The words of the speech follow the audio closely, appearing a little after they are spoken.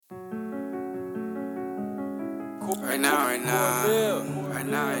Right now, right now, right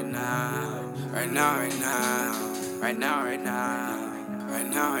now, right now, right now, right now, right now, right now, right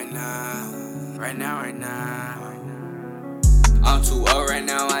now, right now, right now, right now. I'm too old right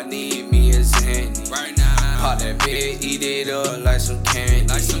now, I need me a Zanny. Right now, pop that bit, eat it up like some candy.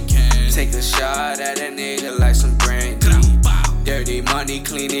 Take a shot at a nigga like some brandy. Dirty money,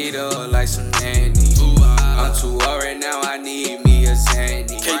 clean it up like some nanny. I'm too old right now, I need me a Zanny.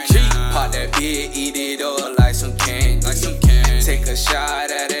 Pop that bit, eat it up like some candy. Take a shot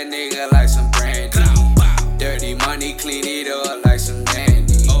at a nigga like some brandy. Dirty money, clean it up like some nanny.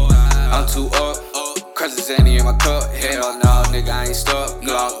 I'm too old, cause it's Zanny in my cup. Hell nah, nigga, I ain't stuck.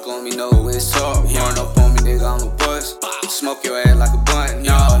 Glock on me, know it's tough. Run up on me, nigga, I'm a bust. Smoke your ass like a blunt.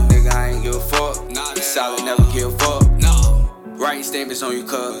 Nah, nigga, I ain't give a fuck. Solid, never give a fuck. Writing statements on you,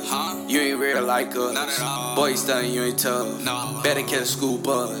 cuz you ain't real like us. Boy, you stunning, you ain't tough. Better catch a school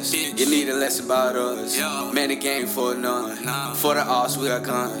bus. You need a lesson about us. Man, the game for none. For the odds, we got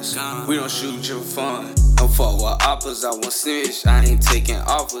guns. We don't shoot just for fun. I'm fuck with oppas, I won't snitch. I ain't taking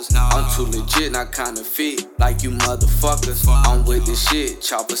offers. I'm too legit, not kinda fit like you motherfuckers. I'm with this shit,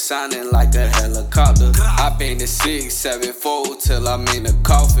 chopper sounding like a helicopter. I been the 674 till I'm in the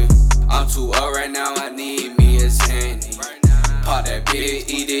coffin. I'm too old right now, I need me a Zanny. Pop that bit,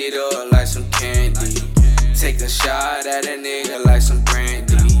 eat it up like some candy. Take a shot at a nigga like some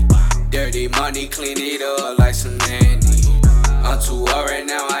brandy. Dirty money, clean it up like some nanny. I'm too old right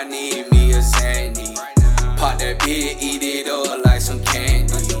now, I need me a Zanny. Pop that bit, eat it up like some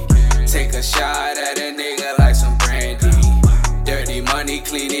candy. Take a shot at a nigga like some brandy. Dirty money,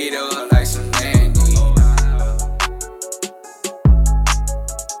 clean it up like